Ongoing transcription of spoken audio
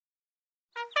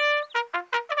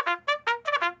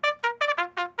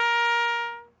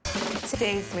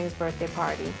Today's Ming's birthday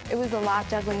party. It was a lot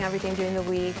juggling everything during the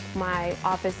week, my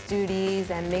office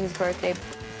duties and Ming's birthday.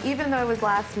 Even though it was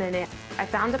last minute, I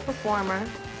found a performer.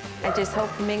 I just hope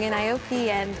Ming and IOP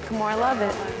and Kimora love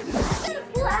it.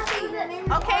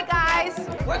 Okay, guys,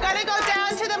 we're gonna go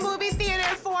down to the movie theater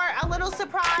for a little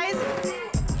surprise.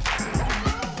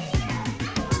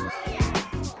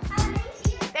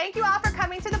 Thank you all for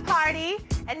coming to the party.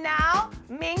 And now,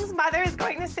 Ming's mother is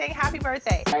going to sing happy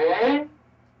birthday.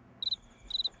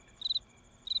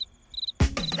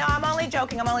 No, I'm only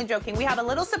joking, I'm only joking. We have a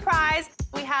little surprise.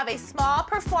 We have a small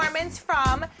performance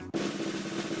from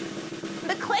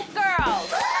the Clique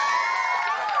Girlz.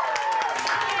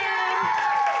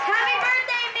 Happy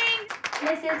birthday, Ming!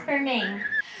 This is for Ming.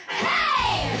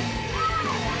 Hey!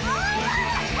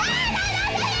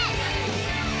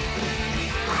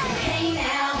 Hey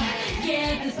now,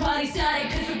 get this party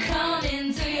started 'cause we're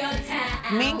coming to your town.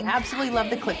 Ming absolutely loved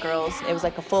the Clique Girlz. It was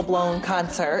like a full-blown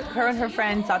concert. Her and her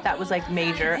friend thought that was like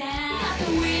major.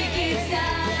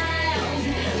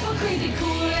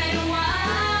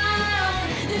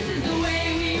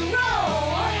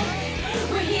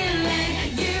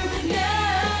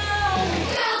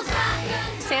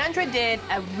 Sandra did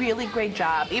a really great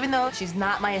job. Even though she's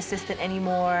not my assistant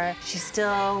anymore, she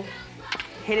still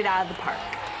hit it out of the park.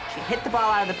 She hit the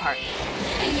ball out of the park.